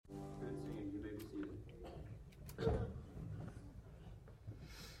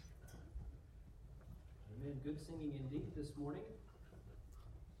singing indeed this morning.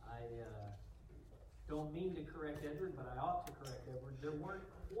 I don't mean to correct Edward, but I ought to correct Edward. There weren't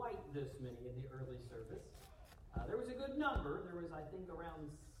quite this many in the early service. There was a good number. There was, I think,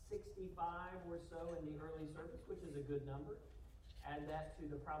 around 65 or so in the early service, which is a good number. Add that to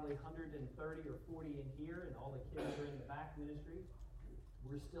the probably 130 or 40 in here, and all the kids are in the back ministry.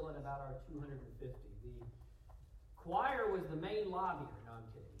 We're still at about our 250. The choir was the main lobbyer, no, I'm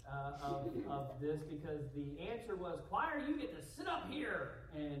kidding, of this, because the answer was, choir, you get to sit up here.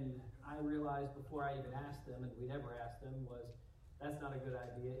 And I realized before I even asked them, and we never asked them, was that's not a good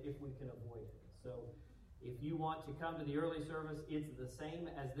idea if we can avoid it. So if you want to come to the early service, it's the same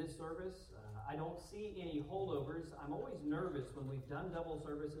as this service. I don't see any holdovers. I'm always nervous when we've done double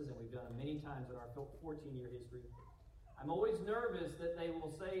services, and we've done them many times in our 14-year history. I'm always nervous that they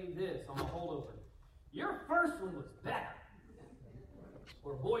will say this on the holdover. Your first one was better.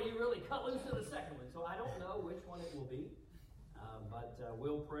 Or, boy, you really cut loose in the second one. So I don't know which one it will be. But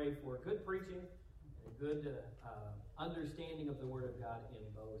we'll pray for good preaching and a good understanding of the Word of God in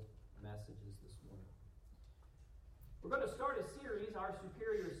both messages this morning. We're going to start a series, Our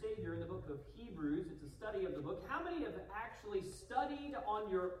Superior Savior, in the book of Hebrews. It's a study of the book. How many have actually studied on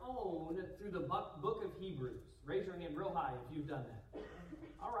your own through the book of Hebrews? Raise your hand real high if you've done that.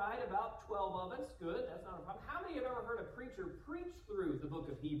 All right, about 12 of us. Good, that's not a problem. How many have ever heard a preacher preach through the book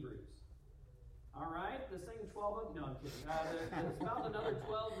of Hebrews? All right, the same 12 of you. No, I'm kidding. There's about another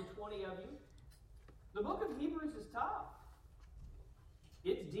 12 to 20 of you. The book of Hebrews is tough.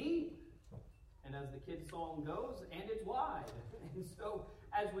 It's deep. And as the kids' song goes, and it's wide. And so,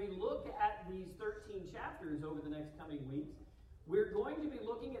 as we look at these 13 chapters over the next coming weeks, we're going to be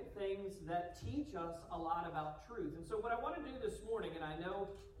looking at things that teach us a lot about truth. And so what I want to do this morning, and I know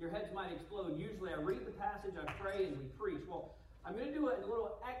your heads might explode, usually I read the passage, I pray, and we preach. Well, I'm going to do a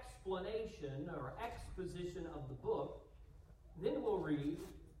little explanation or exposition of the book. Then we'll read,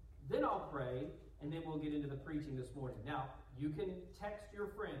 then I'll pray, and then we'll get into the preaching this morning. Now, you can text your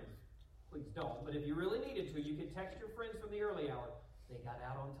friends. Please don't, but if you really needed to, you can text your friends from the early hour. They got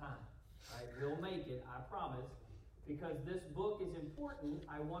out on time. Right? We'll make it, I promise. Because this book is important,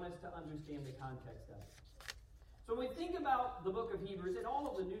 I want us to understand the context of it. So when we think about the book of Hebrews and all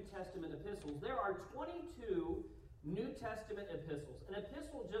of the New Testament epistles, there are 22 New Testament epistles. An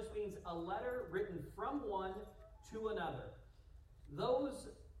epistle just means a letter written from one to another. Those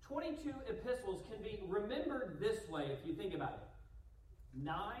 22 epistles can be remembered this way if you think about it.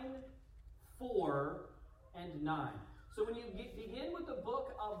 9, 4, and 9. So when you begin with the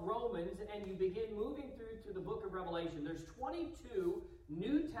book of Romans and you begin moving through to the book of Revelation, there's 22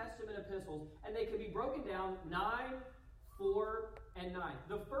 New Testament epistles, and they can be broken down 9, 4, and 9.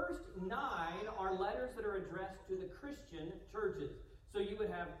 The first 9 are letters that are addressed to the Christian churches. So you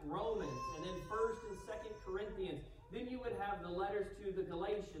would have Romans, and then 1st and 2nd Corinthians. Then you would have the letters to the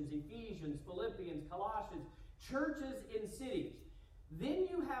Galatians, Ephesians, Philippians, Colossians, churches in cities. Then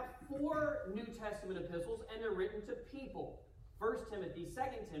you have 4 New Testament epistles, and they're written to people. 1 Timothy, 2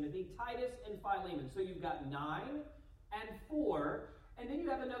 Timothy, Titus, and Philemon. So you've got 9 and 4, and then you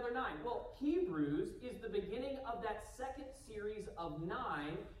have another 9. Well, Hebrews is the beginning of that second series of 9,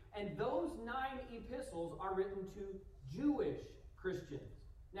 and those 9 epistles are written to Jewish Christians.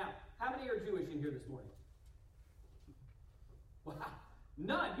 Now, how many are Jewish in here this morning? Wow,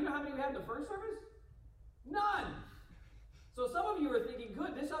 none. You know how many we had in the first service? None. So some of you are thinking,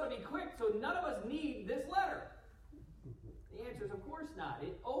 good, this ought to be quick, so none of us need this letter. The answer is, of course not.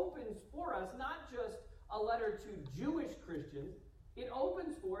 It opens for us not just a letter to Jewish Christians, it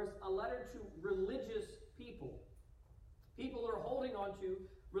opens for us a letter to religious people. People who are holding on to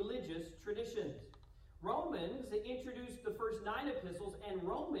religious traditions. Romans introduced the first 9 epistles, and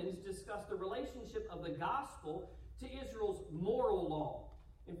Romans discussed the relationship of the gospel to Israel's moral law.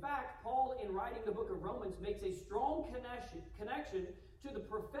 In fact, Paul, in writing the book of Romans, makes a strong connection to the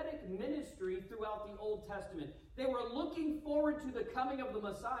prophetic ministry throughout the Old Testament. They were looking forward to the coming of the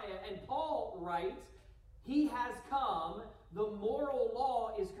Messiah, and Paul writes, He has come, the moral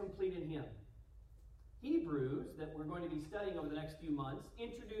law is complete in Him. Hebrews, that we're going to be studying over the next few months,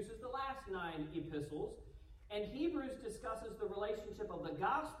 introduces the last 9 epistles, and Hebrews discusses the relationship of the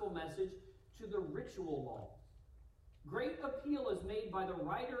gospel message to the ritual laws. Great appeal is made by the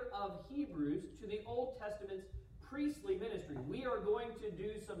writer of Hebrews to the Old Testament's priestly ministry. We are going to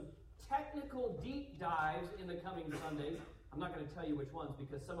do some technical deep dives in the coming Sundays. I'm not going to tell you which ones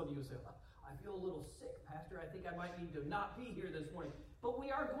because some of you say, I feel a little sick, Pastor. I think I might need to not be here this morning. But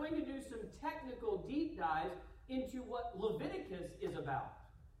we are going to do some technical deep dives into what Leviticus is about.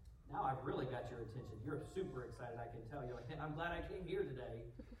 Now I've really got your attention. You're super excited, I can tell you. I'm glad I came here today.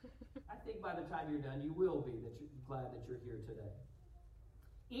 I think by the time you're done, you will be glad that you're here today.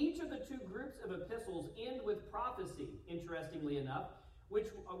 Each of the two groups of epistles end with prophecy, interestingly enough, which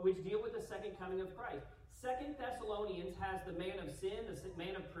deal with the second coming of Christ. 2 Thessalonians has the man of sin, the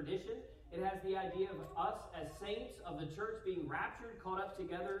man of perdition. It has the idea of us as saints of the church being raptured, caught up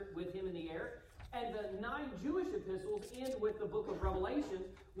together with him in the air. And the 9 Jewish epistles end with the book of Revelation,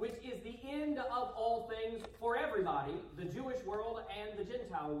 which is the end of all things for everybody, the Jewish world and the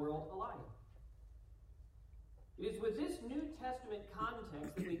Gentile world alike. It is with this New Testament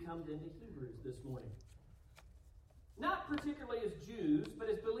context that we come into Hebrews this morning. Not particularly as Jews, but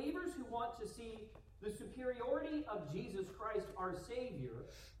as believers who want to see the superiority of Jesus Christ, our Savior,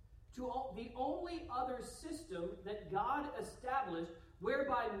 to the only other system that God established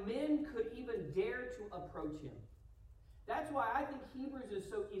whereby men could even dare to approach him. That's why I think Hebrews is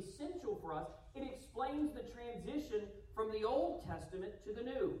so essential for us. It explains the transition from the Old Testament to the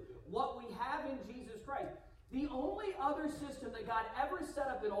New. What we have in Jesus Christ. The only other system that God ever set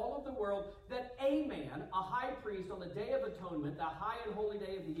up in all of the world that a man, a high priest on the Day of Atonement, the high and holy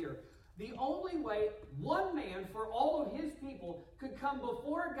day of the year, the only way one man for all of his people could come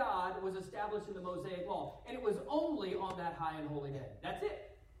before God was established in the Mosaic Law. And it was only on that high and holy day. That's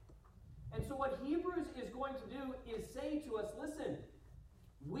it. And so what Hebrews is going to do is say to us, listen,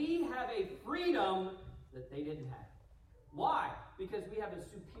 we have a freedom that they didn't have. Why? Because we have a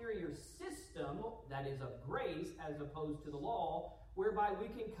superior system that is of grace as opposed to the law, whereby we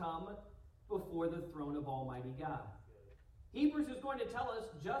can come before the throne of Almighty God. Hebrews is going to tell us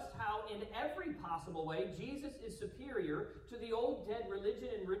just how, in every possible way, Jesus is superior to the old dead religion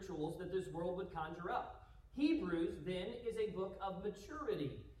and rituals that this world would conjure up. Hebrews, then, is a book of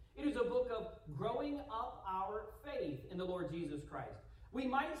maturity. It is a book of growing up our faith in the Lord Jesus Christ. We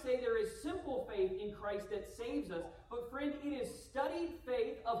might say there is simple faith in Christ that saves us, but friend, it is studied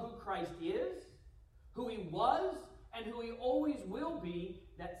faith of who Christ is, who he was, and who he always will be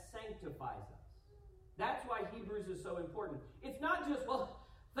that sanctifies us. That's why Hebrews is so important. It's not just, well,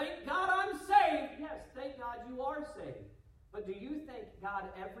 thank God I'm saved. Yes, thank God you are saved. But do you thank God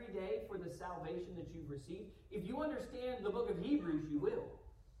every day for the salvation that you've received? If you understand the book of Hebrews, you will.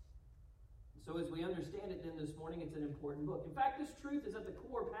 So as we understand it then this morning, it's an important book. In fact, this truth is at the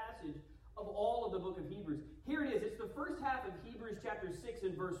core passage of all of the book of Hebrews. Here it is. It's the first half of Hebrews chapter 6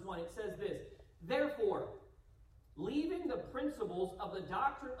 and verse 1. It says this, therefore, leaving the principles of the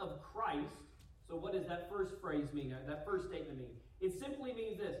doctrine of Christ. So what does that first phrase mean, that first statement mean? It simply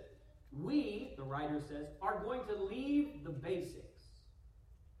means this. We, the writer says, are going to leave the basics.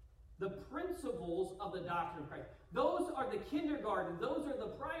 The principles of the doctrine of Christ. Those are the kindergarten. Those are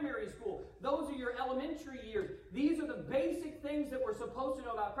the primary school. Those are your elementary years. These are the basic things that we're supposed to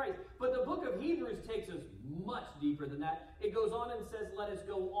know about Christ. But the book of Hebrews takes us much deeper than that. It goes on and says, let us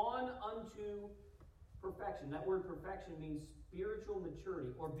go on unto perfection. That word perfection means spiritual maturity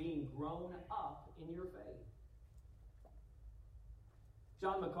or being grown up in your faith.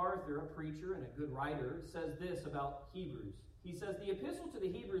 John MacArthur, a preacher and a good writer, says this about Hebrews. He says, the epistle to the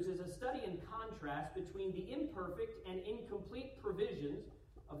Hebrews is a study in contrast between the imperfect and incomplete provisions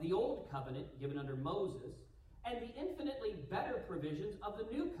of the Old Covenant given under Moses and the infinitely better provisions of the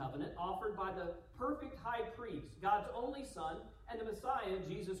New Covenant offered by the perfect high priest, God's only Son, and the Messiah,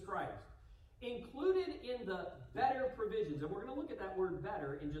 Jesus Christ. Included in the better provisions, and we're going to look at that word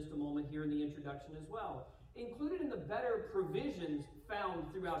better in just a moment here in the introduction as well. Included in the better provisions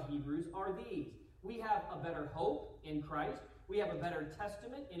found throughout Hebrews are these. We have a better hope in Christ. We have a better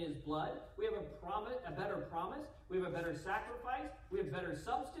testament in his blood. We have a better promise. We have a better sacrifice. We have better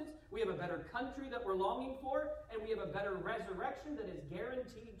substance. We have a better country that we're longing for. And we have a better resurrection that is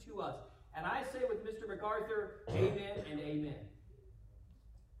guaranteed to us. And I say with Mr. MacArthur, amen and amen.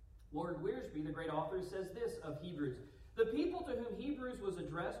 Lord Wiersbe, the great author, says this of Hebrews. The people to whom Hebrews was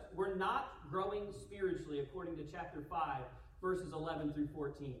addressed were not growing spiritually, according to chapter 5, verses 11 through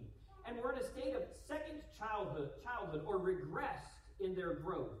 14. And were in a state of second childhood, or regressed in their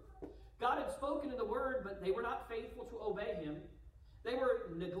growth. God had spoken in the word, but they were not faithful to obey him. They were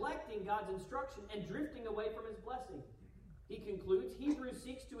neglecting God's instruction and drifting away from his blessing. He concludes, Hebrews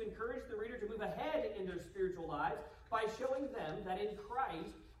seeks to encourage the reader to move ahead in their spiritual lives by showing them that in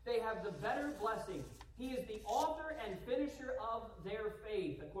Christ they have the better blessing. He is the author and finisher of their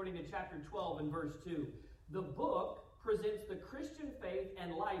faith, according to chapter 12 and verse 2. The book presents the Christian faith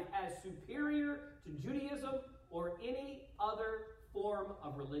and life as superior to Judaism or any other form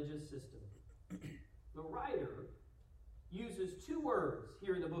of religious system. The writer uses two words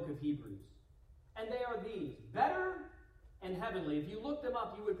here in the book of Hebrews, and they are these, better and heavenly. If you look them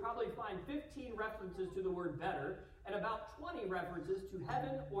up, you would probably find 15 references to the word better and about 20 references to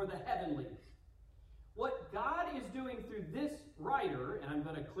heaven or the heavenlies. What God is doing through this writer, and I'm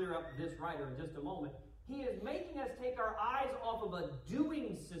going to clear up this writer in just a moment, he is making us take our eyes off of a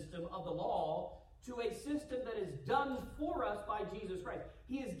doing system of the law to a system that is done for us by Jesus Christ.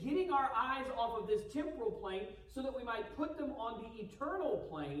 He is getting our eyes off of this temporal plane so that we might put them on the eternal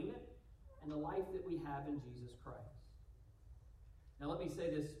plane and the life that we have in Jesus Christ. Now let me say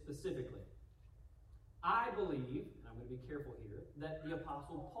this specifically. I believe, and I'm going to be careful here, that the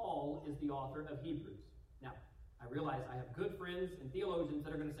Apostle Paul is the author of Hebrews. Now, I realize I have good friends and theologians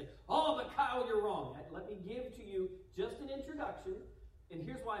that are going to say, oh, but Kyle, you're wrong. Let me give to you just an introduction, and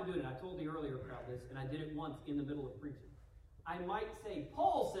here's why I'm doing it. I told the earlier crowd this, and I did it once in the middle of preaching. I might say,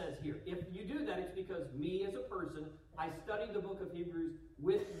 Paul says here. If you do that, it's because me as a person, I studied the book of Hebrews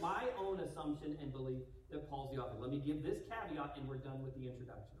with my own assumption and belief that Paul's the author. Let me give this caveat, and we're done with the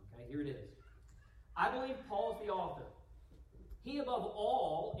introduction, okay? Here it is. I believe Paul's the author. He, above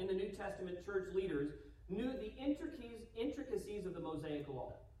all, in the New Testament church leaders, knew the intricacies of the Mosaic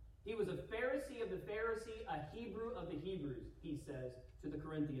law. He was a Pharisee of the Pharisee, a Hebrew of the Hebrews, he says to the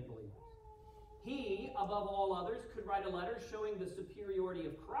Corinthian believers. He, above all others, could write a letter showing the superiority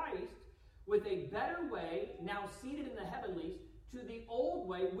of Christ with a better way, now seated in the heavenlies, to the old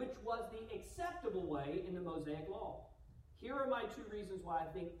way, which was the acceptable way in the Mosaic law. Here are my two reasons why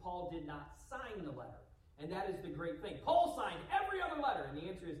I think Paul did not sign the letter. And that is the great thing. Paul signed every other letter. And the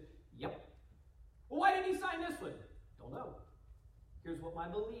answer is, yep. Well, why didn't he sign this one? Don't know. Here's what my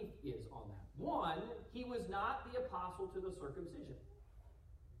belief is on that. One, he was not the apostle to the circumcision.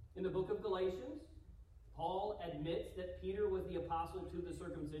 In the book of Galatians, Paul admits that Peter was the apostle to the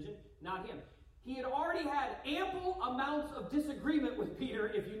circumcision, not him. He had already had ample amounts of disagreement with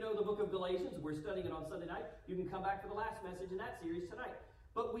Peter. If you know the book of Galatians, we're studying it on Sunday night. You can come back for the last message in that series tonight.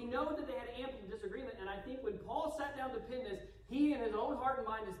 But we know that they had ample disagreement, and I think when Paul sat down to pen this, he in his own heart and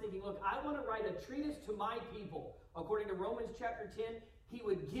mind is thinking, look, I want to write a treatise to my people. According to Romans chapter 10, he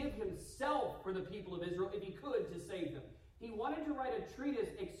would give himself for the people of Israel if he could to save them. He wanted to write a treatise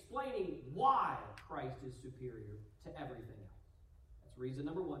explaining why Christ is superior to everything else. That's reason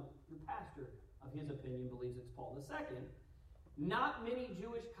number one. The pastor of his opinion believes it's Paul. The second, not many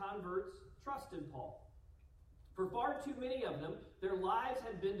Jewish converts trusted Paul. For far too many of them, their lives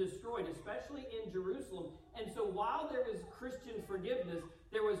had been destroyed, especially in Jerusalem. And so while there was Christian forgiveness,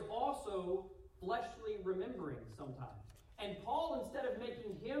 there was also fleshly remembering sometimes. And Paul, instead of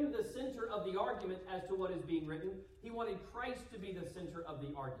making him the center of the argument as to what is being written, he wanted Christ to be the center of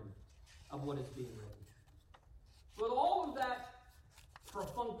the argument of what is being written. With all of that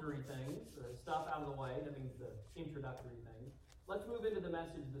perfunctory things, stuff out of the way, that means the introductory things, let's move into the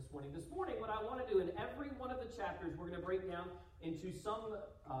message this morning. This morning, what I want to do in every one of the chapters, we're going to break down into some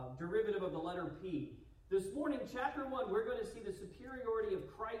derivative of the letter P. This morning, chapter 1, we're going to see the superiority of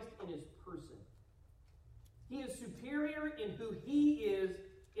Christ in his person. He is superior in who he is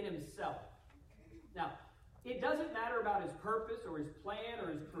in himself. Now, it doesn't matter about his purpose or his plan or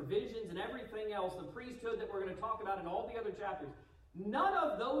his provisions and everything else, the priesthood that we're going to talk about in all the other chapters. None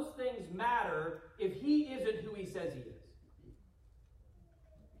of those things matter if he isn't who he says he is.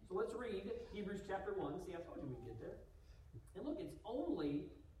 So let's read Hebrews chapter 1. See, I told you we'd get there. And look, it's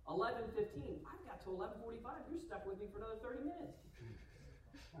only 11:15. I've got to 11:45. You're stuck with me for another 30 minutes.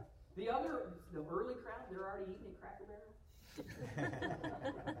 The early crowd, they're already eating at Cracker Barrel.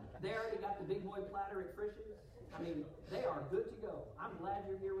 They already got the big boy platter at Frisch's. I mean, they are good to go. I'm glad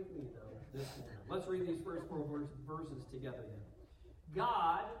you're here with me, though, this morning. Let's read these first four verses together then.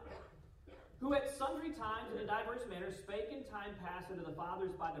 God, who at sundry times and in diverse manners spake in time past unto the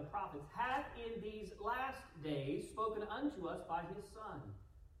fathers by the prophets, hath in these last days spoken unto us by his Son,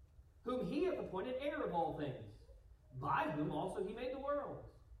 whom he hath appointed heir of all things, by whom also he made the worlds,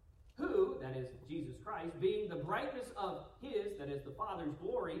 who, that is Jesus Christ, being the brightness of his, that is the Father's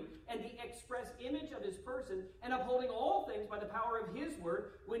glory, and the express image of his person, and upholding all things by the power of his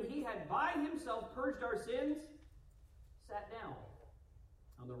word, when he had by himself purged our sins, sat down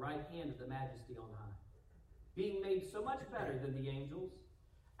on the right hand of the majesty on high, being made so much better than the angels,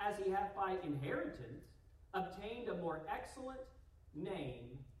 as he hath by inheritance obtained a more excellent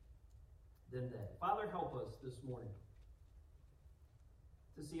name than they. Father, help us this morning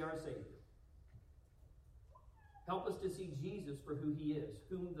to see our Savior. Help us to see Jesus for who he is,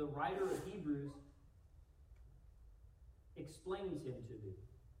 whom the writer of Hebrews explains him to be.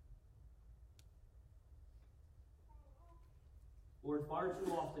 Lord, far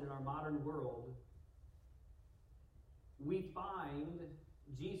too often in our modern world, we find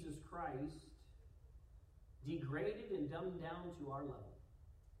Jesus Christ degraded and dumbed down to our level.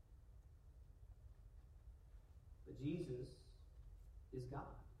 But Jesus is God.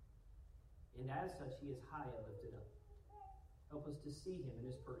 And as such, he is high and lifted up. Help us to see him in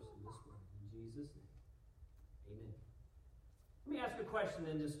his person this morning. In Jesus' name, amen. Let me ask a question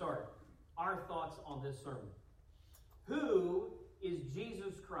then to start. Our thoughts on this sermon. Who is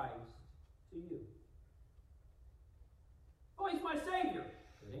Jesus Christ to you? Oh, he's my Savior.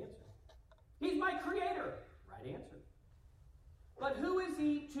 Good answer. He's my Creator. Right answer. But who is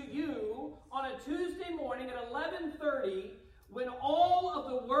he to you on a Tuesday morning at 11:30 when all of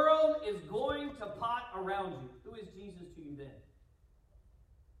the world is going to pot around you? Who is Jesus to you then?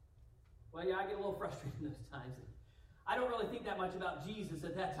 Well, yeah, I get a little frustrated those times. I don't really think that much about Jesus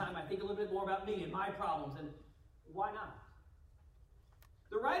at that time. I think a little bit more about me and my problems. And why not?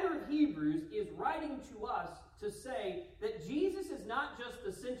 The writer of Hebrews is writing to us to say that Jesus is not just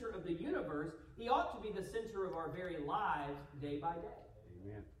the center of the universe. He ought to be the center of our very lives day by day.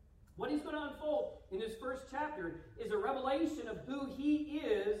 Amen. What he's going to unfold in this first chapter is a revelation of who he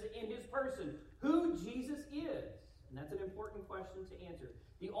is in his person, who Jesus is. And that's an important question to answer.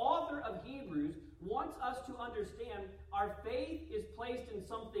 The author of Hebrews wants us to understand our faith is placed in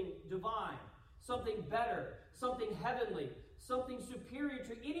something divine, something better, something heavenly, something superior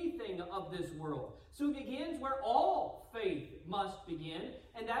to anything of this world. So he begins where all faith must begin,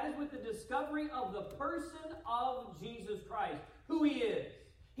 and that is with the discovery of the person of Jesus Christ, who he is.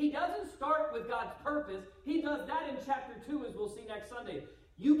 He doesn't start with God's purpose. He does that in chapter 2, as we'll see next Sunday.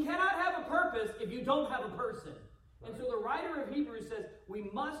 You cannot have a purpose if you don't have a person. And so the writer of Hebrews says,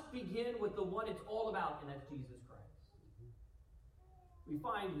 we must begin with the one it's all about, and that's Jesus Christ. We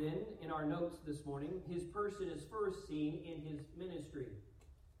find then, in our notes this morning, his person is first seen in his ministry.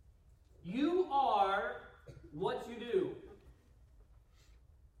 You are what you do.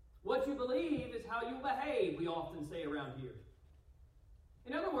 What you believe is how you behave, we often say around here.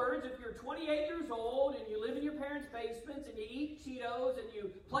 In other words, if you're 28 years old and you live in your parents' basements and you eat Cheetos and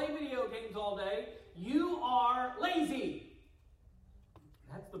you play video games all day, you are lazy.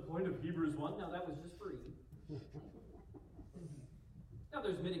 That's the point of Hebrews 1. Now, that was just for you. Now,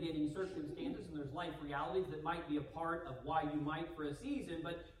 there's mitigating circumstances and there's life realities that might be a part of why you might for a season,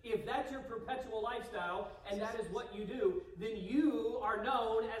 but if that's your perpetual lifestyle and that is what you do, then you are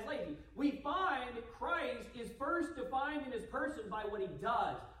known as lazy. We find Christ is first defined in his person by what he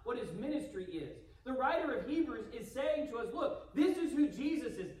does, what his ministry is. The writer of Hebrews is saying to us, look, this is who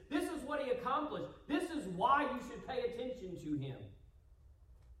Jesus is. This is what he accomplished. This is why you should pay attention to him.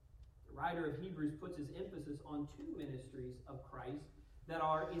 The writer of Hebrews puts his emphasis on two ministries of Christ that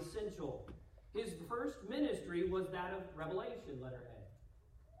are essential. His first ministry was that of revelation, letter A.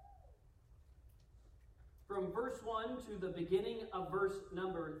 From verse 1 to the beginning of verse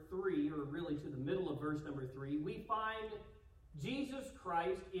number 3, or really to the middle of verse number 3, we find Jesus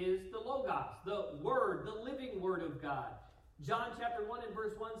Christ is the Logos, the Word, the living Word of God. John chapter 1 and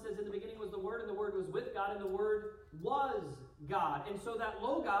verse 1 says, in the beginning was the Word, and the Word was with God, and the Word was God. And so that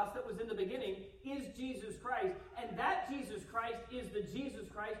Logos that was in the beginning is Jesus Christ. And that Jesus Christ is the Jesus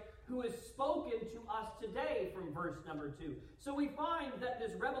Christ who is spoken to us today from verse number 2. So we find that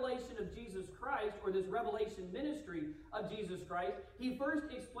this revelation of Jesus Christ, or this revelation ministry of Jesus Christ, he first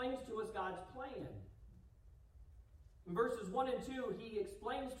explains to us God's plan. In verses 1 and 2, he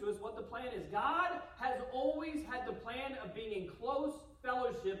explains to us what the plan is. God has always had the plan of being in close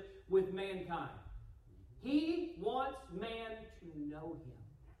fellowship with mankind. He wants man to know him.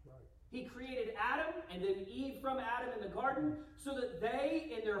 He created Adam and then Eve from Adam in the garden so that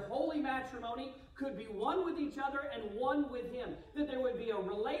they, in their holy matrimony, could be one with each other and one with him. That there would be a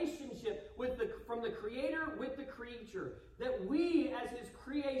relationship from the Creator with the creature. That we, as his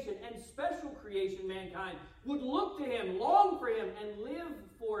creation and special creation, mankind, would look to him, long for him, and live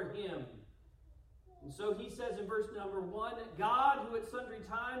for him. And so he says in verse number 1, God, who at sundry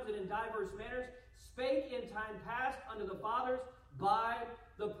times and in diverse manners spake in time past unto the fathers by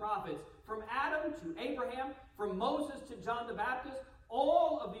the prophets. From Adam to Abraham, from Moses to John the Baptist,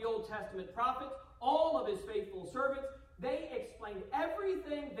 all of the Old Testament prophets, all of his faithful servants, they explained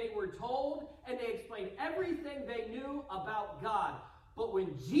everything they were told, and they explained everything they knew about God. But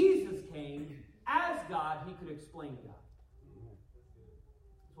when Jesus came as God, he could explain God.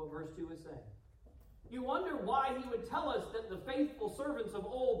 That's what verse 2 is saying. You wonder why he would tell us that the faithful servants of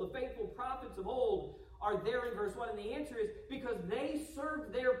old, the faithful prophets of old, are there in verse 1. And the answer is because they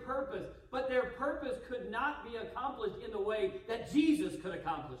served their purpose. But their purpose could not be accomplished in the way that Jesus could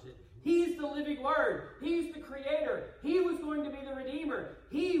accomplish it. He's the living Word. He's the Creator. He was going to be the Redeemer.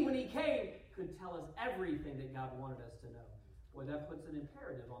 He, when he came, could tell us everything that God wanted us to know. Boy, that puts an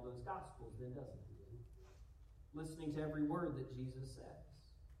imperative on those Gospels then, doesn't it? listening to every word that Jesus says.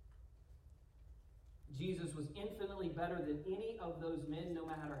 Jesus was infinitely better than any of those men, no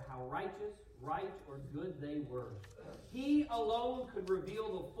matter how righteous, right, or good they were. He alone could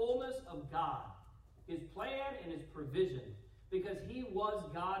reveal the fullness of God, His plan and His provision, because He was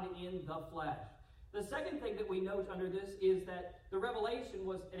God in the flesh. The second thing that we note under this is that the revelation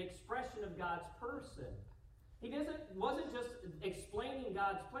was an expression of God's person. He wasn't just explaining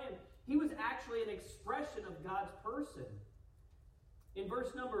God's plan. He was actually an expression of God's person. In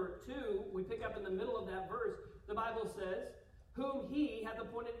verse number 2, we pick up in the middle of that verse, the Bible says, whom He hath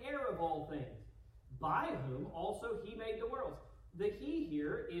appointed heir of all things, by whom also He made the worlds. The He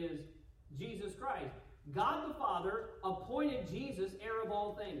here is Jesus Christ. God the Father appointed Jesus heir of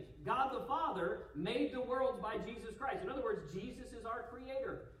all things. God the Father made the worlds by Jesus Christ. In other words, Jesus is our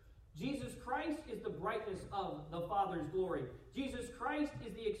creator. Jesus Christ is the brightness of the Father's glory. Jesus Christ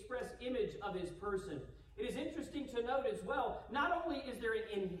is the express image of His person. It is interesting to note as well, not only is there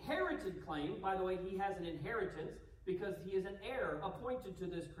an inherited claim, by the way, He has an inheritance because He is an heir appointed to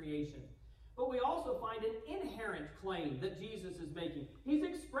this creation. But we also find an inherent claim that Jesus is making. He's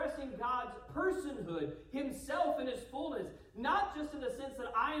expressing God's personhood, Himself in His fullness, not just in the sense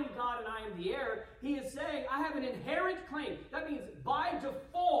that I am God and I am the heir. He is saying, I have an inherent claim. That means by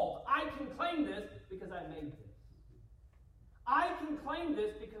default, I can claim this because I made this. I can claim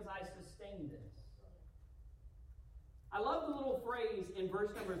this because I sustained this. I love the little phrase in verse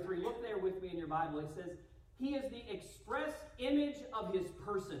number 3. Look there with me in your Bible. It says, He is the express image of His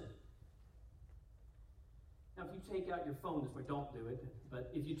person. Now, if you take out your phone this way, don't do it.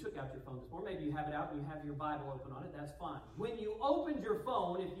 But if you took out your phone this morning, maybe you have it out and you have your Bible open on it, that's fine. When you opened your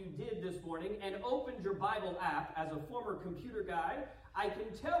phone, if you did this morning, and opened your Bible app, as a former computer guy, I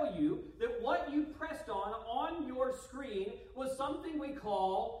can tell you that what you pressed on your screen was something we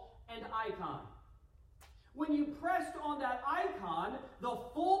call an icon. When you pressed on that icon, the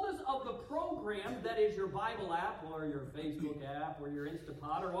fullness of the program that is your Bible app or your Facebook app or your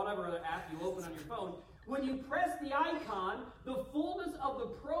Instapot or whatever other app you open on your phone, when you press the icon, the fullness of the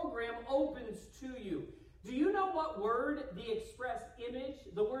program opens to you. Do you know what word the express image,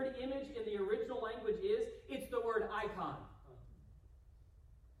 the word image in the original language is? It's the word icon.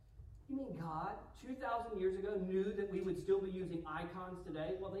 You mean God, 2,000 years ago, knew that we would still be using icons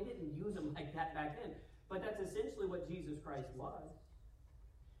today? Well, they didn't use them like that back then. But that's essentially what Jesus Christ was.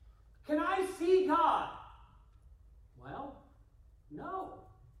 Can I see God? Well, no.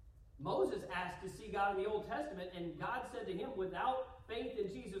 Moses asked to see God in the Old Testament, and God said to him, without faith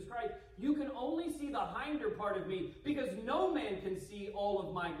in Jesus Christ, you can only see the hinder part of me, because no man can see all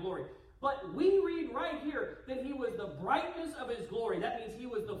of my glory. But we read right here that He was the brightness of His glory. That means He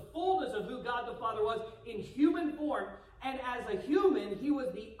was the fullness of who God the Father was in human form. And as a human, He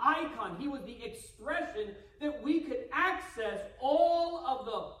was the icon. He was the expression that we could access all of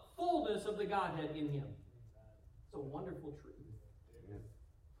the fullness of the Godhead in Him. It's a wonderful truth.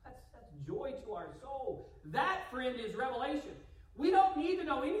 That's joy to our soul. That, friend, is revelation. We don't need to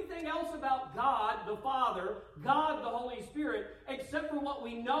know anything else about God the Father, God the Holy Spirit, except for what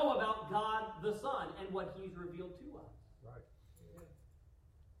we know about God the Son and what He's revealed to us. Right.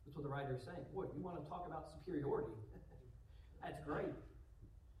 That's what the writer is saying. Boy, you want to talk about superiority. That's great.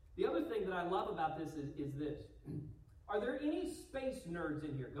 The other thing that I love about this is this. Are there any space nerds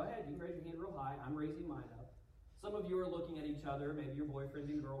in here? Go ahead, you can raise your hand real high. I'm raising mine up. Some of you are looking at each other, maybe your boyfriends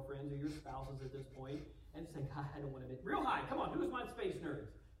and girlfriends or your spouses at this point, and saying, God, I don't want to admit. Real high, come on, who's my space nerds?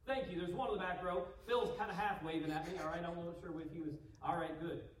 Thank you. There's one in the back row. Phil's kind of half waving at me. All right, I wasn't sure if he was. All right,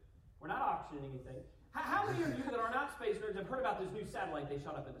 good. We're not auctioning anything. How many of you that are not space nerds have heard about this new satellite they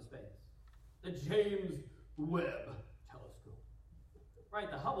shot up into space? The James Webb Telescope. Right,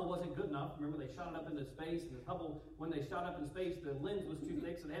 the Hubble wasn't good enough. Remember, they shot it up into space, and the Hubble, when they shot up in space, the lens was too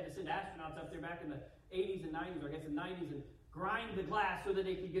thick, so they had to send astronauts up there back in the 80s and 90s, or I guess the 90s, and grind the glass so that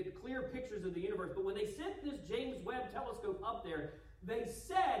they could get clear pictures of the universe. But when they sent this James Webb Telescope up there, they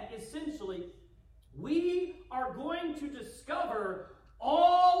said, essentially, we are going to discover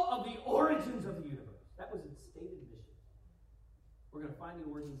all of the origins of the universe. That was its stated mission. We're going to find the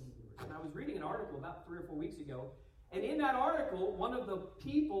origins of the universe. And I was reading an article about 3 or 4 weeks ago, and in that article, one of the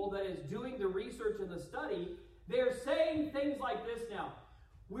people that is doing the research and the study, they're saying things like this now.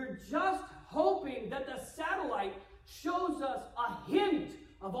 We're just hoping that the satellite shows us a hint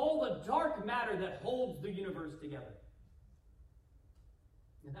of all the dark matter that holds the universe together.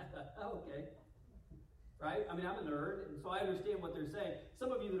 Okay. Right? I mean, I'm a nerd, and so I understand what they're saying.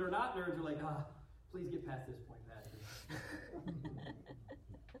 Some of you that are not nerds are like, please get past this point, Pastor.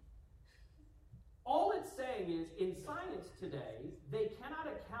 All it's saying saying is, in science today, they cannot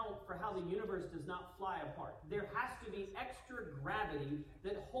account for how the universe does not fly apart. There has to be extra gravity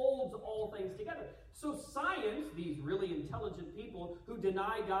that holds all things together. So science, these really intelligent people who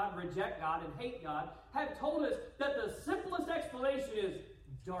deny God, reject God, and hate God, have told us that the simplest explanation is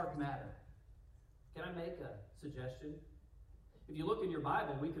dark matter. Can I make a suggestion? If you look in your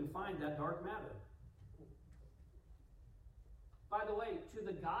Bible, we can find that dark matter. By the way, to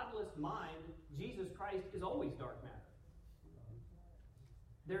the godless mind, Jesus Christ is always dark matter.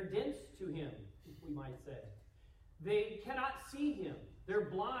 They're dense to him, we might say. They cannot see him. They're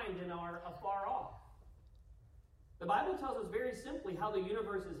blind and are afar off. The Bible tells us very simply how the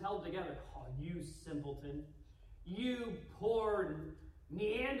universe is held together. Oh, you simpleton. You poor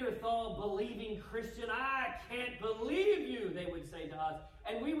Neanderthal believing Christian. I can't believe you, they would say to us.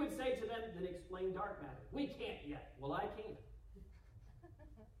 And we would say to them, then explain dark matter. We can't yet. Well, I can.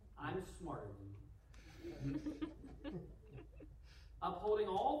 I'm smarter than you. Upholding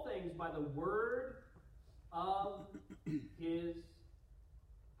all things by the word of his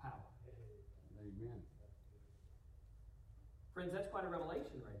power. Amen. Friends, that's quite a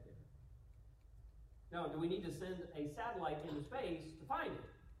revelation right there. Now, do we need to send a satellite into space to find it?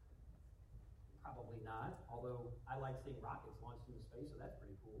 Probably not, although I like seeing rockets launched into space, so that's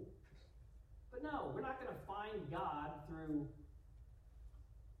pretty cool. But no, we're not going to find God through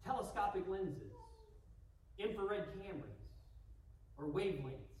telescopic lenses, infrared cameras, or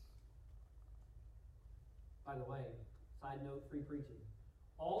wavelengths. By the way, side note, free preaching.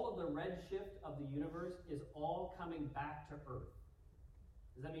 All of the redshift of the universe is all coming back to Earth.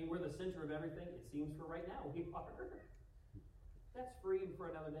 Does that mean we're the center of everything? It seems for right now we are. That's free for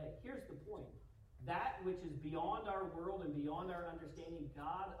another day. Here's the point. That which is beyond our world and beyond our understanding,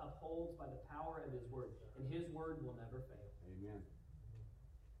 God upholds by the power of his word. And his word will never fail. Amen.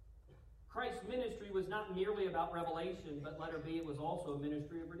 Christ's ministry was not merely about revelation, but letter B, it was also a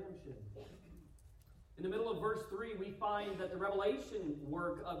ministry of redemption. In the middle of verse 3, we find that the revelation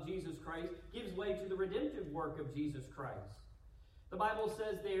work of Jesus Christ gives way to the redemptive work of Jesus Christ. The Bible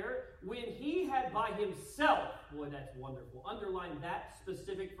says there, when he had by himself, boy, that's wonderful. Underline that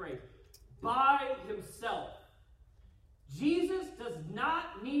specific phrase. By himself. Jesus does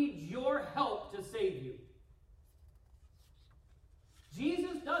not need your help to save you.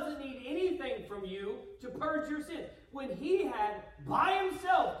 Jesus doesn't need anything from you to purge your sins. When he had by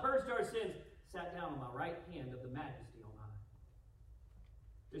himself purged our sins, sat down on my right hand of the majesty on high.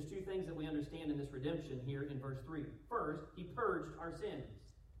 There's two things that we understand in this redemption here in verse 3. First, he purged our sins.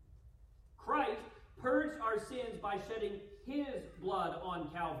 Christ purged our sins by shedding his blood on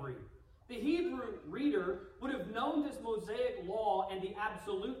Calvary. The Hebrew reader would have known this Mosaic law and the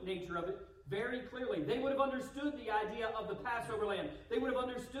absolute nature of it very clearly. They would have understood the idea of the Passover lamb. They would have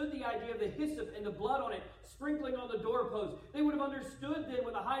understood the idea of the hyssop and the blood on it, sprinkling on the doorpost. They would have understood then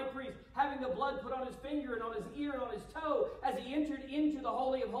with the high priest having the blood put on his finger and on his ear and on his toe as he entered into the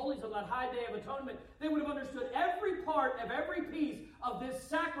Holy of Holies on that high day of atonement. They would have understood every part of every piece of this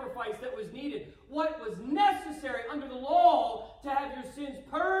sacrifice that was needed. What was necessary under the law to have your sins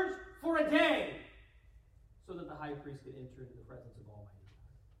purged for a day so that the high priest could enter into the presence of Almighty God.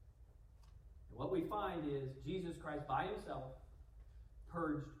 And what we find is Jesus Christ by himself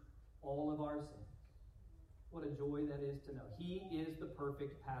purged all of our sins. What a joy that is to know. He is the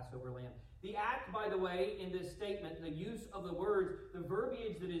perfect Passover lamb. The act, by the way, in this statement, the use of the words, the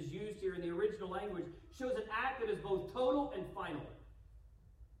verbiage that is used here in the original language, shows an act that is both total and final.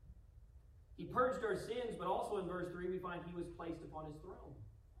 He purged our sins, but also in verse 3 we find he was placed upon his throne.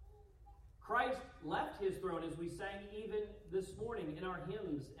 Christ left his throne, as we sang even this morning in our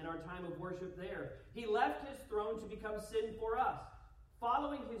hymns and our time of worship there. He left his throne to become sin for us.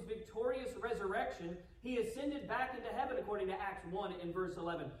 Following his victorious resurrection, he ascended back into heaven according to Acts 1 in verse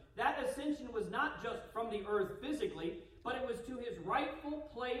 11. That ascension was not just from the earth physically, but it was to his rightful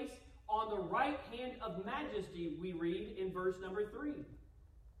place on the right hand of majesty, we read in verse number 3.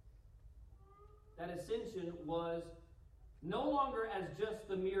 That ascension was no longer as just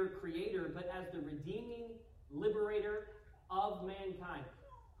the mere creator, but as the redeeming liberator of mankind.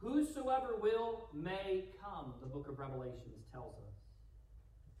 Whosoever will may come, the book of Revelations tells us.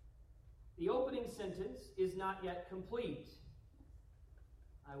 The opening sentence is not yet complete.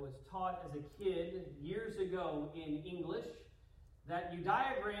 I was taught as a kid years ago in English that you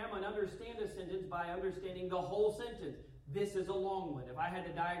diagram and understand a sentence by understanding the whole sentence. This is a long one. If I had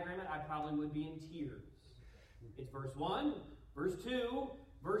to diagram it, I probably would be in tears. It's verse 1, verse 2,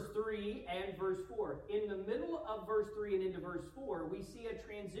 verse 3, and verse 4. In the middle of verse 3 and into verse 4, we see a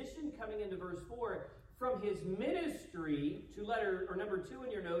transition coming into verse 4 from his ministry to letter, or number 2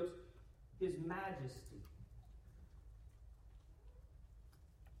 in your notes, his majesty.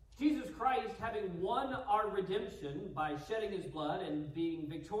 Jesus Christ, having won our redemption by shedding his blood and being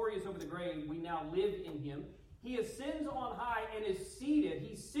victorious over the grave, we now live in him. He ascends on high and is seated.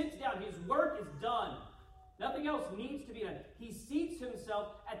 He sits down. His work is done. Nothing else needs to be done. He seats himself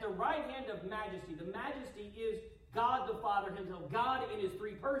at the right hand of majesty. The majesty is God the Father himself, God in his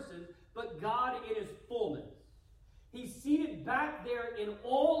three persons, but God in his fullness. He's seated back there in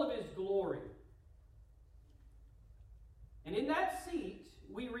all of his glory. And in that seat,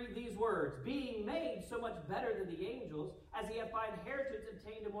 we read these words, being made so much better than the angels, as he hath by inheritance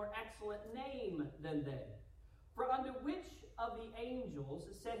obtained a more excellent name than they. For unto which of the angels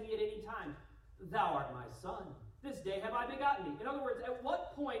said he at any time, Thou art my son, this day have I begotten thee? In other words, at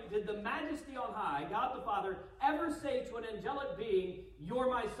what point did the majesty on high, God the Father, ever say to an angelic being, You're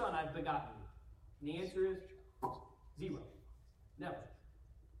my son, I've begotten you? And the answer is zero. Never.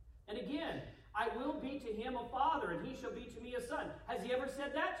 And again, I will be to him a father, and he shall be to me a son. Has he ever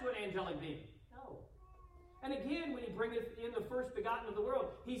said that to an angelic being? No. And again, when he bringeth in the first begotten of the world,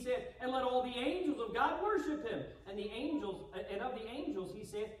 he said, And let all the angels of God worship him. And the angels, and of the angels, he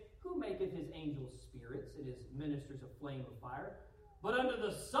said, Who maketh his angels spirits and his ministers a flame of fire? But unto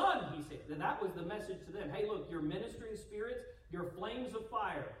the Son, he said, and that was the message to them. Hey, look, you're ministering spirits, you're flames of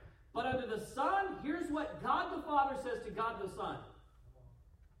fire. But unto the Son, here's what God the Father says to God the Son.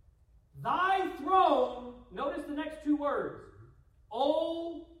 Thy throne, notice the next two words.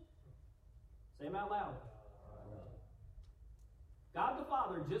 Oh, say them out loud. God the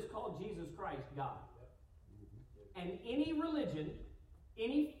Father just called Jesus Christ God. And any religion,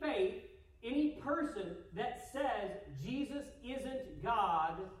 any faith, any person that says Jesus isn't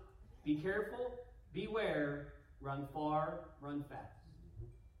God, be careful, beware, run far, run fast.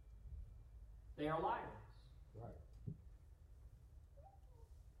 They are liars.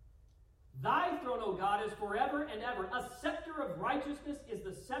 Thy throne, O God, is forever and ever. A scepter of righteousness is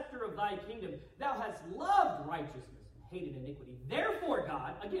the scepter of thy kingdom. Thou hast loved righteousness and hated iniquity. Therefore,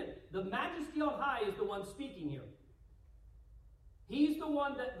 God, again, the majesty on high is the one speaking here. He's the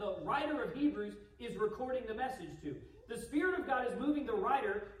one that the writer of Hebrews is recording the message to. The Spirit of God is moving the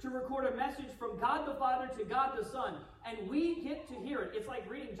writer to record a message from God the Father to God the Son. And we get to hear it. It's like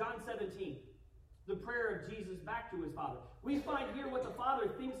reading John 17, the prayer of Jesus back to his Father. We find here what the Father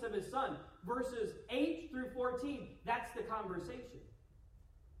thinks of his Son. Verses 8 through 14, that's the conversation.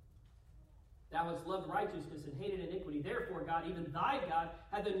 Thou hast loved righteousness and hated iniquity. Therefore, God, even thy God,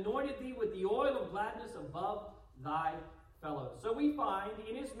 hath anointed thee with the oil of gladness above thy fellows. So we find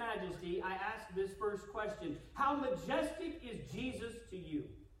in his majesty, I ask this first question. How majestic is Jesus to you?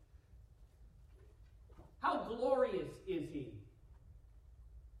 How glorious is he?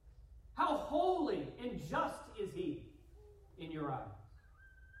 How holy and just is he in your eyes?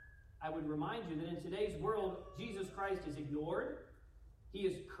 I would remind you that in today's world, Jesus Christ is ignored, he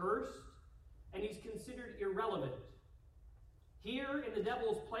is cursed, and he's considered irrelevant. Here in the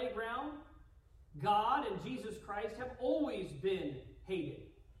devil's playground, God and Jesus Christ have always been hated.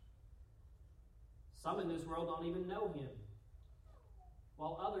 Some in this world don't even know him,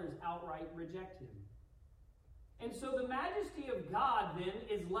 while others outright reject him. And so the majesty of God then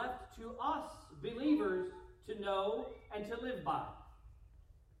is left to us, believers, to know and to live by.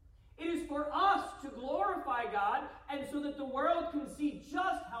 It is for us to glorify God, and so that the world can see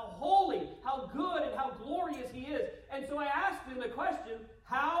just how holy, how good, and how glorious he is. And so I asked them the question,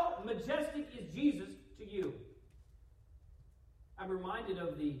 how majestic is Jesus to you? I'm reminded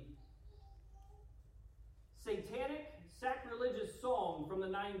of the satanic, sacrilegious song from the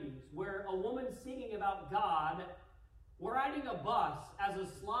 90s, where a woman singing about God riding a bus as a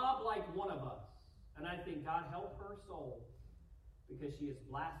slob like one of us. And I think, God help her soul, because she is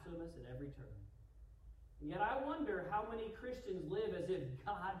blasphemous at every turn. And yet I wonder how many Christians live as if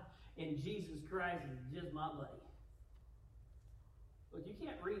God and Jesus Christ is just my buddy. Look, you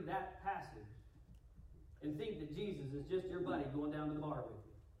can't read that passage and think that Jesus is just your buddy going down to the bar with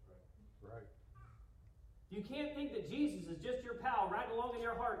you. Right. You can't think that Jesus is just your pal right along in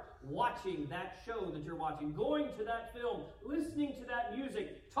your heart, watching that show that you're watching, going to that film, listening to that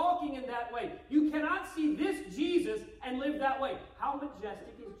music, talking in that way. You cannot see this Jesus and live that way. How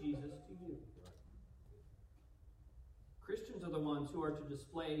majestic is Jesus to you? Christians are the ones who are to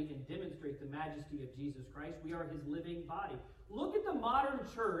display and demonstrate the majesty of Jesus Christ. We are his living body. Look at the modern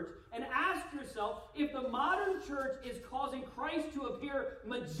church and ask yourself if the modern church is causing Christ to appear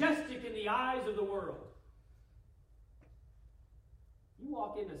majestic in the eyes of the world. You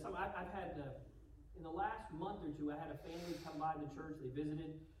walk into some, I've had, in the last month or two, I had a family come by the church. They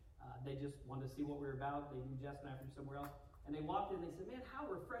visited. They just wanted to see what we were about. They knew Jess and I from somewhere else. And they walked in and they said, man, how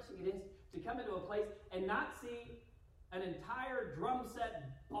refreshing it is to come into a place and not see an entire drum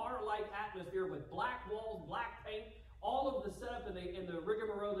set, bar-like atmosphere with black walls, black paint, all of the setup and the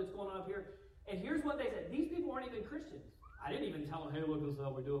rigmarole that's going on up here. And here's what they said. These people aren't even Christians. I didn't even tell them, hey, look, this is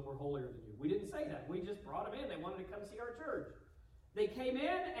how we do it. We're holier than you. We didn't say that. We just brought them in. They wanted to come see our church. They came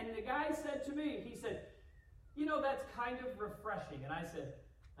in, and the guy said to me, he said, you know, that's kind of refreshing. And I said,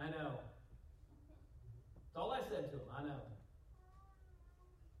 I know. That's all I said to him. I know.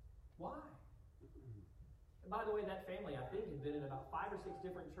 Why? And by the way, that family, I think, had been in about 5 or 6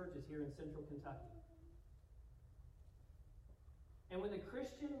 different churches here in central Kentucky. And when the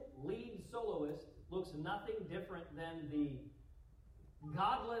Christian lead soloist looks nothing different than the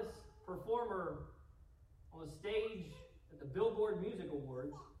godless performer on the stage at the Billboard Music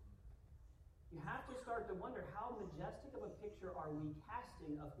Awards, you have to start to wonder, how majestic of a picture are we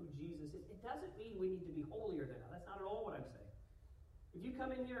casting of who Jesus is? It doesn't mean we need to be holier than him. That's not at all what I'm saying. If you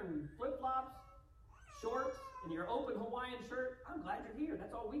come in here in flip-flops, shorts, and your open Hawaiian shirt, I'm glad you're here.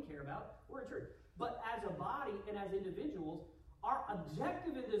 That's all we care about. We're a church. But as a body and as individuals, our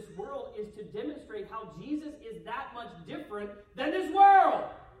objective in this world is to demonstrate how Jesus is that much different than this world.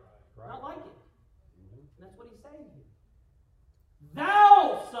 Right. Not like it. And that's what he's saying here.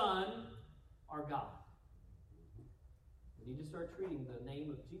 Thou, Son, are God. We need to start treating the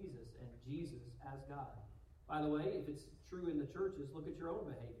name of Jesus and Jesus as God. By the way, if it's true in the churches, look at your own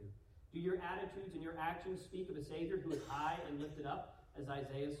behavior. Do your attitudes and your actions speak of a Savior who is high and lifted up, as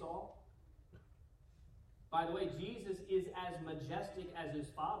Isaiah saw? By the way, Jesus is as majestic as his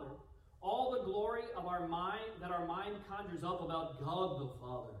Father. All the glory of our mind that our mind conjures up about God the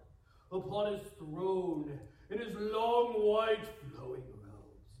Father, upon his throne, in his long white flowing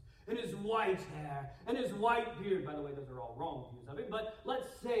robes, and his white hair, and his white beard. By the way, those are all wrong views of it, but let's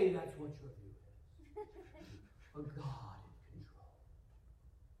say that's what your view is. A God in control.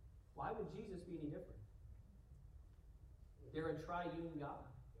 Why would Jesus be any different? They're a triune God.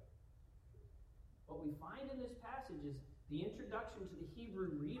 What we find in this passage is the introduction to the Hebrew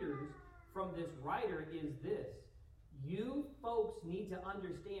readers from this writer is this. You folks need to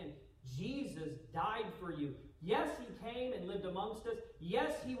understand Jesus died for you. Yes, he came and lived amongst us.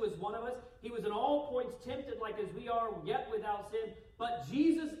 Yes, he was one of us. He was in all points tempted like as we are, yet without sin. But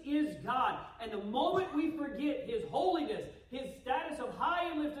Jesus is God. And the moment we forget his holiness, his status of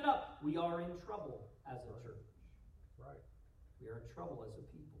high and lifted up, we are in trouble as a church. Right. We are in trouble as a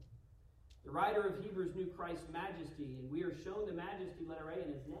people. The writer of Hebrews knew Christ's majesty, and we are shown the majesty, letter A,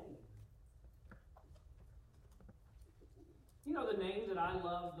 in his name. You know the name that I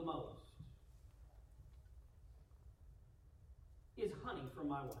love the most is Honey from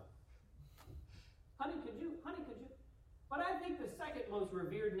my wife. Honey, could you? But I think the second most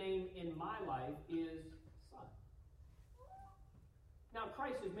revered name in my life is Son. Now,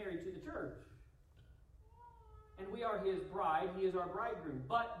 Christ is married to the church. And we are his bride. He is our bridegroom.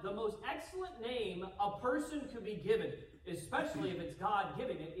 But the most excellent name a person could be given, especially if it's God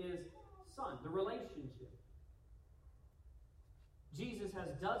giving it, is Son, the relationship. Jesus has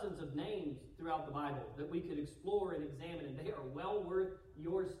dozens of names throughout the Bible that we could explore and examine, and they are well worth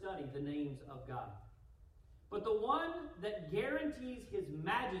your study, the names of God. But the one that guarantees his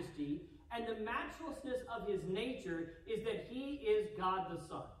majesty and the matchlessness of his nature is that he is God the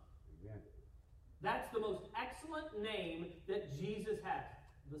Son. Amen. That's the most excellent name that Jesus has,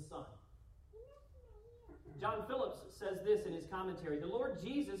 the Son. John Phillips says this in his commentary. The Lord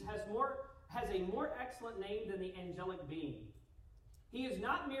Jesus has a more excellent name than the angelic being. He is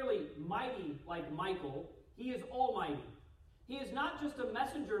not merely mighty like Michael, he is almighty. He is not just a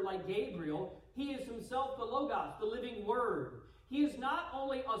messenger like Gabriel, he is himself the Logos, the living Word. He is not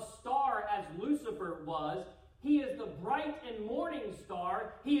only a star as Lucifer was, he is the bright and morning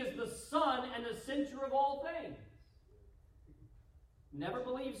star. He is the sun and the center of all things. Never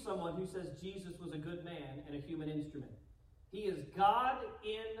believe someone who says Jesus was a good man and a human instrument. He is God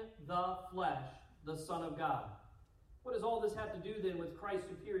in the flesh, the Son of God. What does all this have to do then with Christ's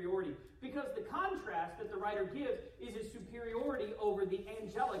superiority? Because the contrast that the writer gives is his superiority over the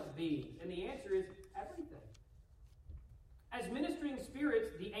angelic beings. And the answer is everything. As ministering spirits,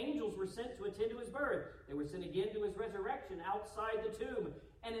 the angels were sent to attend to his birth. They were sent again to his resurrection outside the tomb.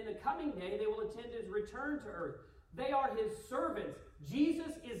 And in the coming day, they will attend his return to earth. They are his servants.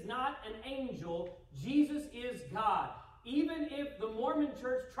 Jesus is not an angel. Jesus is God. Even if the Mormon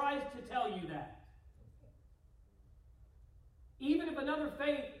church tries to tell you that. Even if another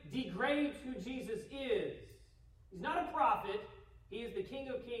faith degrades who Jesus is. He's not a prophet. He is the King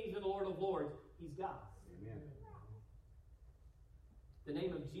of kings and the Lord of lords. He's God. Amen. The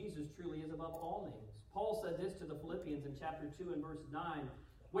name of Jesus truly is above all names. Paul said this to the Philippians in chapter 2 and verse 9.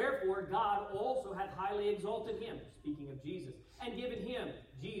 Wherefore God also hath highly exalted him, speaking of Jesus, and given him,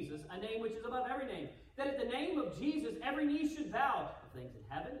 Jesus, a name which is above every name, that at the name of Jesus every knee should bow, of things in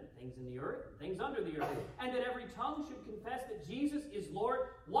heaven, and things in the earth, and things under the earth, and that every tongue should confess that Jesus is Lord.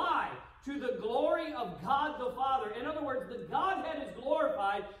 Why? To the glory of God the Father. In other words, the Godhead is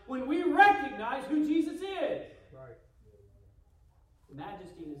glorified when we recognize who Jesus is. Right. The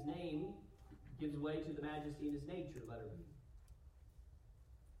majesty in his name gives way to the majesty in his nature, letter B.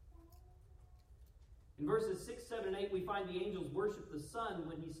 In verses 6, 7, and 8, we find the angels worship the Son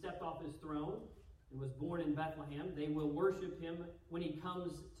when he stepped off his throne and was born in Bethlehem. They will worship him when he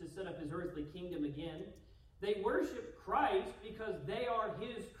comes to set up his earthly kingdom again. They worship Christ because they are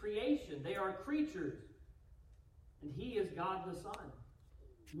his creation. They are creatures. And he is God the Son.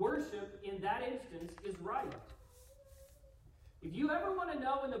 Worship in that instance is right. If you ever want to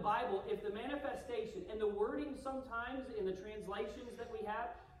know in the Bible if the manifestation and the wording sometimes in the translations that we have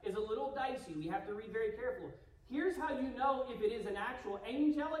is a little dicey, we have to read very carefully. Here's how you know if it is an actual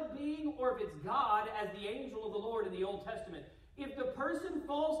angelic being or if it's God as the angel of the Lord in the Old Testament. If the person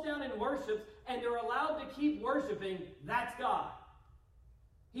falls down and worships and they're allowed to keep worshiping, that's God.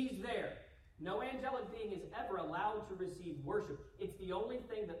 He's there. No angelic being is ever allowed to receive worship. It's the only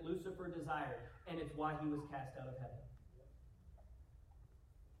thing that Lucifer desired, and it's why he was cast out of heaven.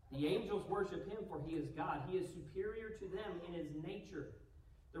 The angels worship him, for he is God. He is superior to them in his nature.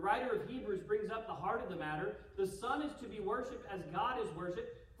 The writer of Hebrews brings up the heart of the matter. The Son is to be worshipped as God is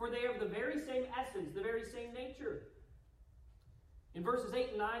worshipped, for they have the very same essence, the very same nature. In verses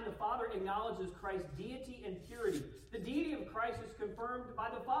 8 and 9, the Father acknowledges Christ's deity and purity. The deity of Christ is confirmed by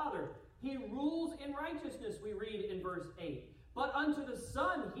the Father. He rules in righteousness, we read in verse 8. But unto the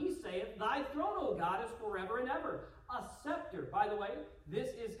Son he saith, Thy throne, O God, is forever and ever. A scepter. By the way, this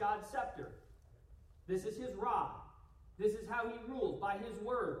is God's scepter. This is his rod. This is how he rules, by his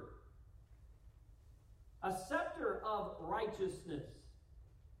word. A scepter of righteousness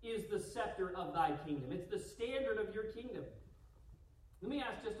is the scepter of thy kingdom. It's the standard of your kingdom. Let me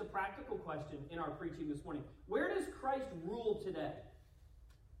ask just a practical question in our preaching this morning. Where does Christ rule today?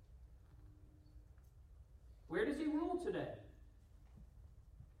 Where does he rule today?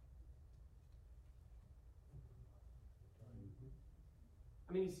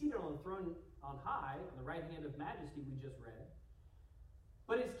 I mean, he's seated on the throne on high, on the right hand of majesty we just read.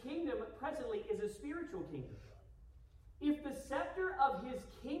 But his kingdom presently is a spiritual kingdom. If the scepter of his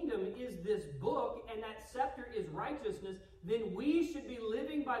kingdom is this book, and that scepter is righteousness, then we should be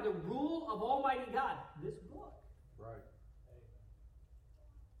living by the rule of Almighty God, this book. Right.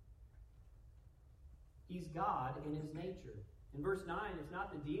 He's God in his nature. In verse 9, it's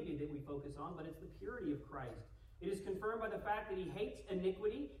not the deity that we focus on, but it's the purity of Christ. It is confirmed by the fact that he hates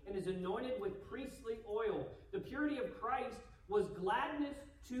iniquity and is anointed with priestly oil. The purity of Christ was gladness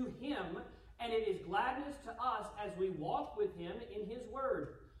to him, and it is gladness to us as we walk with him in his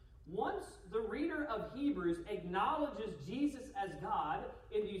word. Once the reader of Hebrews acknowledges Jesus as God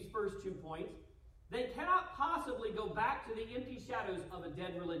in these first 2 points, they cannot possibly go back to the empty shadows of a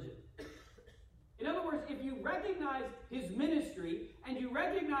dead religion. In other words, if you recognize his ministry and you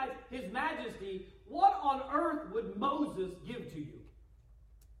recognize his majesty, what on earth would Moses give to you?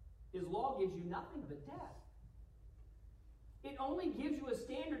 His law gives you nothing but death. It only gives you a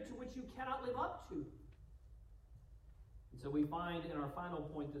standard to which you cannot live up to. And so we find in our final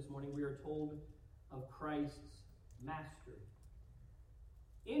point this morning, we are told of Christ's mastery.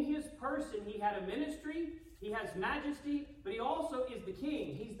 In his person, he had a ministry, he has majesty, but he also is the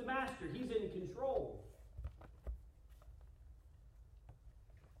king. He's the master. He's in control.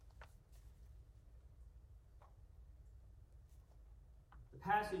 The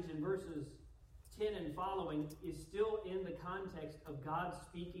passage in verses 10 and following is still in the context of God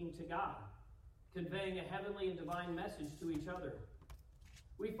speaking to God, conveying a heavenly and divine message to each other.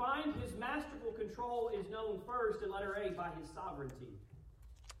 We find his masterful control is known first in letter A by his sovereignty.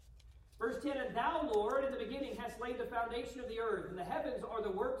 Verse 10, And thou, Lord, in the beginning hast laid the foundation of the earth, and the heavens are the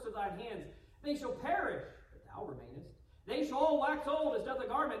works of thine hands. They shall perish, but thou remainest. They shall all wax old as doth a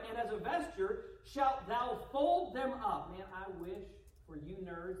garment, and as a vesture shalt thou fold them up. Man, I wish for you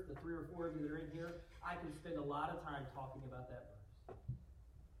nerds, the 3 or 4 of you that are in here, I can spend a lot of time talking about that verse.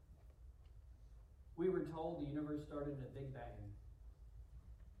 We were told the universe started in a big bang.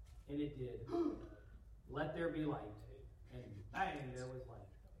 And it did. Let there be light. And bang, there was light.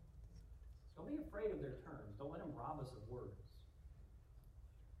 Don't be afraid of their terms. Don't let them rob us of words.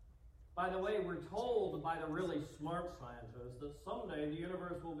 By the way, we're told by the really smart scientists that someday the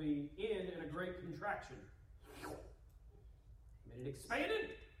universe will be in a great contraction. I mean, it expanded,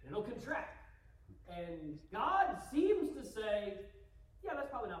 and it'll contract. And God seems to say, Yeah, that's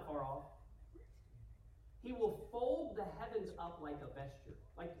probably not far off. He will fold the heavens up like a vesture.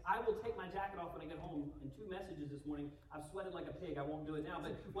 Like, I will take my jacket off when I get home. In 2 messages this morning, I've sweated like a pig. I won't do it now.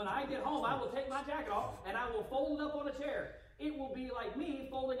 But when I get home, I will take my jacket off, and I will fold it up on a chair. It will be like me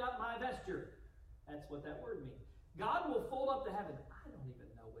folding up my vesture. That's what that word means. God will fold up the heavens. I don't even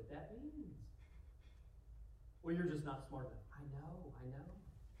know what that means. Well, you're just not smart enough. I know.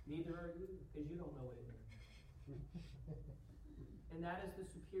 Neither are you, because you don't know what it means. And that is the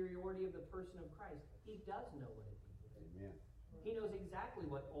superiority of the person of Christ. He does know what it means. Amen. He knows exactly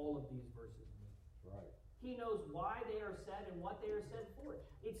what all of these verses mean. Right. He knows why they are said and what they are said for.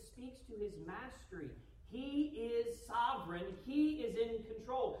 It speaks to his mastery. He is sovereign. He is in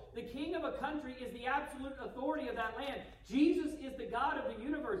control. The king of a country is the absolute authority of that land. Jesus is the God of the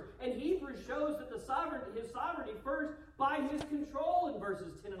universe. And Hebrews shows that his sovereignty first by his control in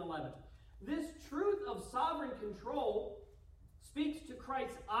verses 10 and 11. This truth of sovereign control speaks to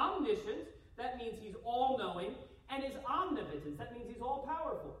Christ's omniscience. That means he's all-knowing. And his omnipotence. That means he's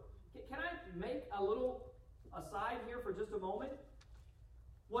all-powerful. Can I make a little aside here for just a moment?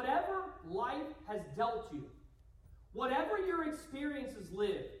 Whatever life has dealt you, whatever your experiences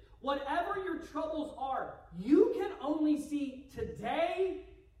live, whatever your troubles are, you can only see today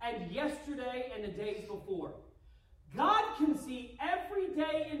and yesterday and the days before. God can see every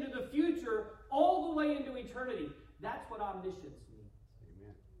day into the future, all the way into eternity. That's what omniscience means.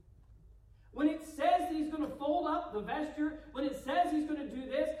 Amen. When it says that he's going to fold up the vesture, when it says he's going to do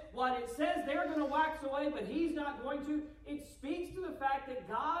this, when it says they're going to wax away, but he's not going to, it speaks to the fact that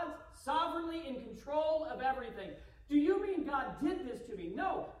God's sovereignly in control of everything. Do you mean God did this to me?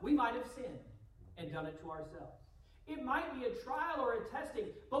 No, we might have sinned and done it to ourselves. It might be a trial or a testing,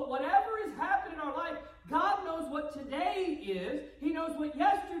 but whatever has happened in our life, God knows what today is, he knows what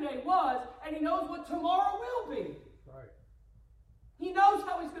yesterday was, and he knows what tomorrow will be. Right. He knows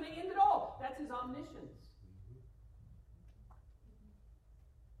how he's going to end it all. That's his omniscience.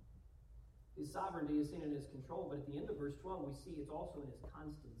 His sovereignty is seen in his control, but at the end of verse 12, we see it's also in his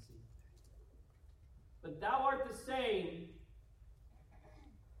constancy. But thou art the same,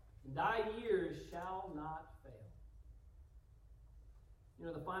 and thy years shall not fail. You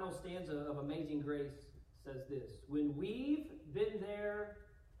know, the final stanza of Amazing Grace says this: when we've been there,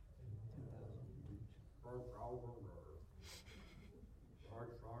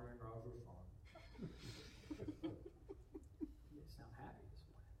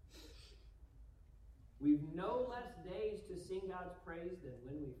 we've no less days to sing God's praise than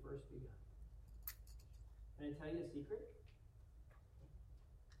when we first begun. Can I tell you a secret?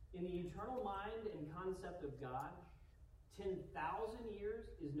 In the eternal mind and concept of God, 10,000 years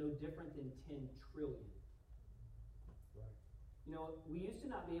is no different than 10 trillion. Right. You know, we used to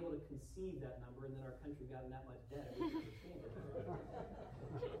not be able to conceive that number, and then our country got in that much debt. We didn't understand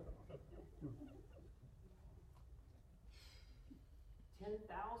it. 10,000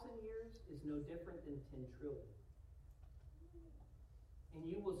 years is no different than 10 trillion. And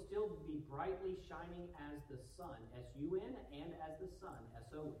you will still be brightly shining as the sun, S-U-N, and as the sun,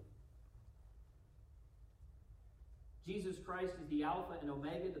 S-O-N. Jesus Christ is the Alpha and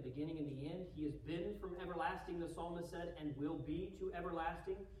Omega, the beginning and the end. He has been from everlasting, the psalmist said, and will be to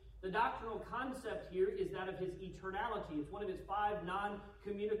everlasting. The doctrinal concept here is that of his eternality. It's one of his 5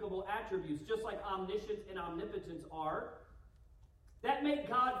 non-communicable attributes, just like omniscience and omnipotence are, that make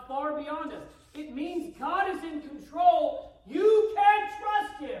God far beyond us. It means God is in control. You can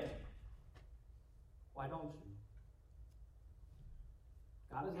trust him. Why don't you?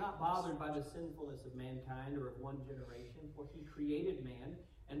 God is not bothered by the sinfulness of mankind or of one generation, for he created man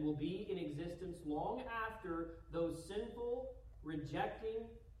and will be in existence long after those sinful, rejecting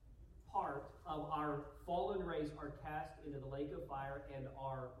part of our fallen race are cast into the lake of fire and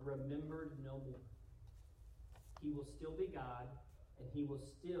are remembered no more. He will still be God, and he will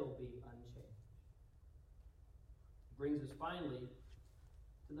still be unchanged. Brings us finally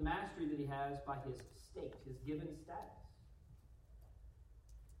to the mastery that he has by his state, his given status.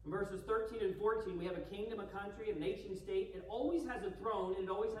 In verses 13 and 14, we have a kingdom, a country, a nation state. It always has a throne, and it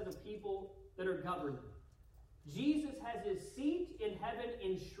always has a people that are governed. Jesus has his seat in heaven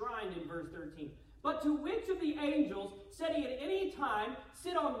enshrined in verse 13. But to which of the angels said he at any time,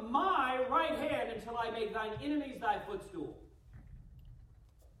 sit on my right hand until I make thine enemies thy footstool?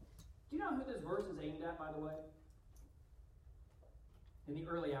 Do you know who this verse is aimed at, by the way? In the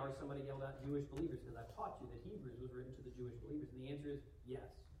early hours, somebody yelled out Jewish believers, because I taught you that Hebrews was written to the Jewish believers. And the answer is yes.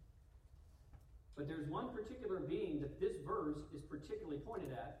 But there's one particular being that this verse is particularly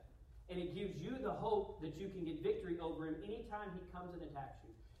pointed at, and it gives you the hope that you can get victory over him anytime he comes and attacks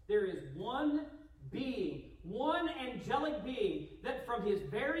you. There is one being, one angelic being that from his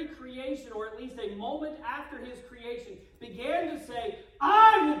very creation, or at least a moment after his creation, began to say,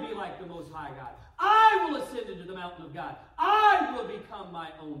 I will be like the Most High God. I will ascend into the mountain of God. I will become my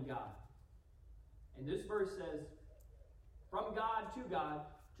own God. And this verse says, from God,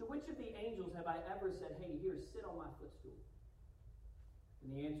 to which of the angels have I ever said, hey, here, sit on my footstool?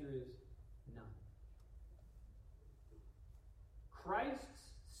 And the answer is none.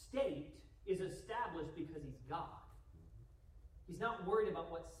 Christ's state is established because he's God. He's not worried about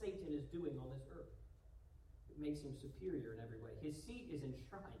what Satan is doing on this earth. It makes him superior in every way. His seat is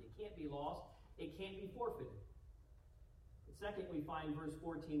enshrined. It can't be lost. It can't be forfeited. But second, we find verse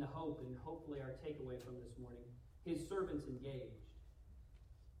 14, the hope, and hopefully our takeaway from this morning. His servants engaged.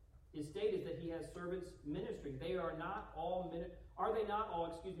 His state is that he has servants ministering. They are not all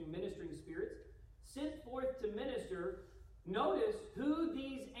ministering spirits sent forth to minister. Notice who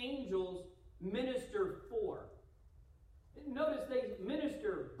these angels minister for. Notice they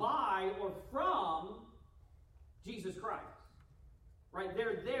minister by or from Jesus Christ. Right?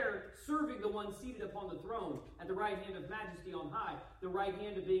 They're there serving the one seated upon the throne at the right hand of majesty on high, the right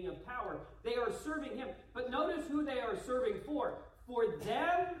hand of being of power. They are serving him. But notice who they are serving for. For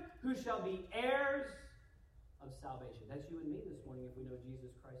them who shall be heirs of salvation. That's you and me this morning if we know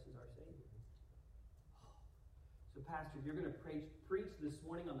Jesus Christ is our Savior. So, Pastor, you're going to preach this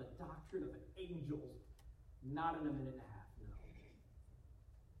morning on the doctrine of angels. Not in a minute and a half, no.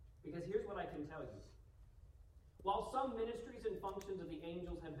 Because here's what I can tell you. While some ministries and functions of the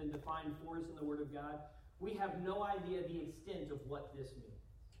angels have been defined for us in the Word of God, we have no idea the extent of what this means.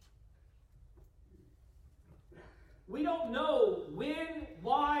 We don't know when,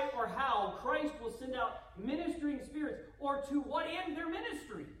 why, or how Christ will send out ministering spirits or to what end their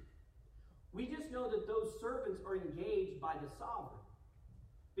ministry. We just know that those servants are engaged by the sovereign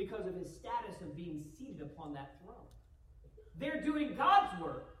because of his status of being seated upon that throne. They're doing God's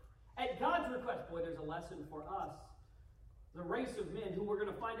work at God's request. Boy, there's a lesson for us. The race of men, who we're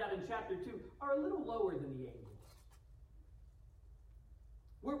going to find out in chapter 2, are a little lower than the angels.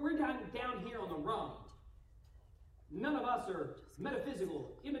 We're down here on the rung. None of us are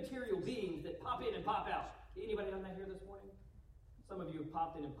metaphysical, immaterial beings that pop in and pop out. Anybody done that here this morning? Some of you have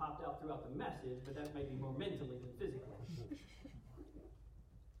popped in and popped out throughout the message, but that may be more mentally than physically.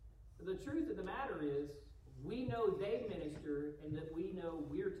 The truth of the matter is, we know they minister and that we know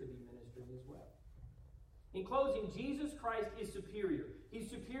we're to be ministering as well. In closing, Jesus Christ is superior. He's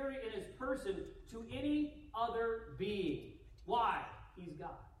superior in his person to any other being. Why? He's God.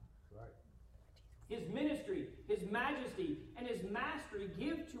 Right. His ministry, his majesty, and his mastery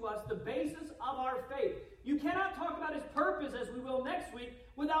give to us the basis of our faith. You cannot talk about his purpose, as we will next week,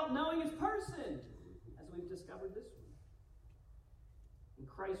 without knowing his person, as we've discovered this week. In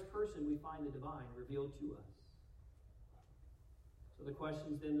Christ's person, we find the divine revealed to us. So the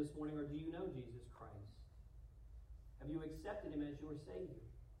questions then this morning are, do you know Jesus Christ? Have you accepted him as your Savior?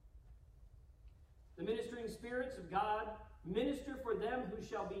 The ministering spirits of God minister for them who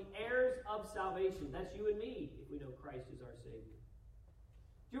shall be heirs of salvation. That's you and me, if we know Christ is our Savior.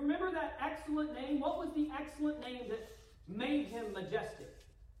 Do you remember that excellent name? What was the excellent name that made him majestic?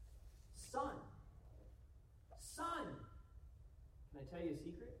 Son. Son. Can I tell you a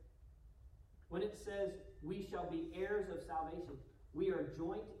secret? When it says we shall be heirs of salvation, we are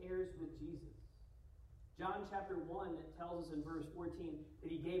joint heirs with Jesus. John chapter 1 tells us in verse 14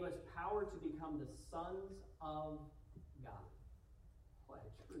 that he gave us power to become the sons of God. What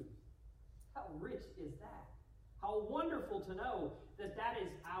a truth. How rich is that? How wonderful to know that that is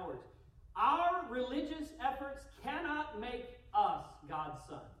ours. Our religious efforts cannot make us God's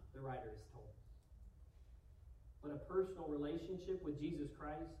son, the writer has told us. But a personal relationship with Jesus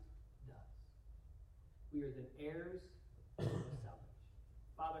Christ does. We are then heirs of salvation.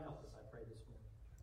 Father, help us, I pray this morning.